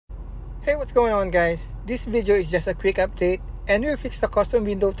Hey, what's going on guys? This video is just a quick update and we'll fix the custom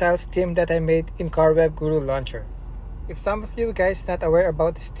window tiles theme that I made in Carwebguru Launcher. If some of you guys not aware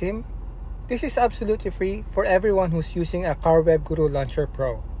about this theme, this is absolutely free for everyone who's using a Carwebguru Launcher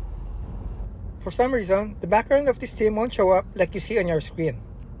Pro. For some reason, the background of this theme won't show up like you see on your screen.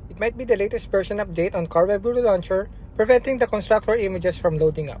 It might be the latest version update on Carwebguru Launcher preventing the constructor images from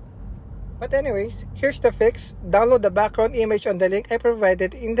loading up. But anyways, here's the fix. Download the background image on the link I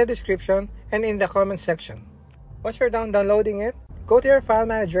provided in the description and in the comment section. Once you're done downloading it, go to your file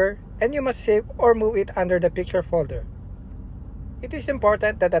manager and you must save or move it under the picture folder. It is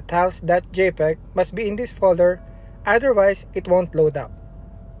important that the tiles.jpg must be in this folder, otherwise it won't load up.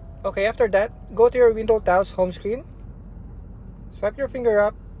 Okay, after that, go to your window tiles home screen, swipe your finger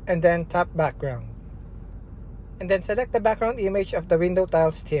up and then tap background. And then select the background image of the window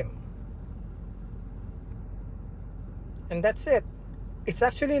tiles theme. And that's it. It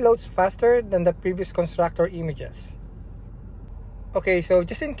actually loads faster than the previous constructor images. Okay, so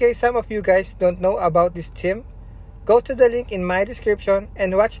just in case some of you guys don't know about this theme, go to the link in my description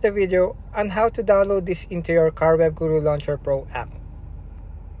and watch the video on how to download this into your Carwebguru Launcher Pro app.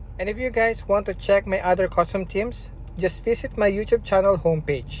 And if you guys want to check my other custom themes, just visit my YouTube channel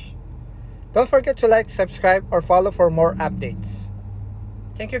homepage. Don't forget to like, subscribe, or follow for more updates.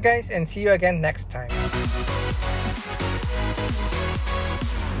 Thank you guys and see you again next time.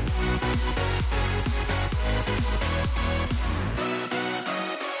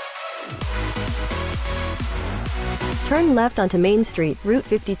 Turn left onto Main Street, Route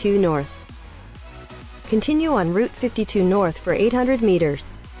 52 North. Continue on Route 52 North for 800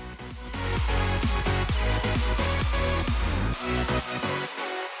 meters.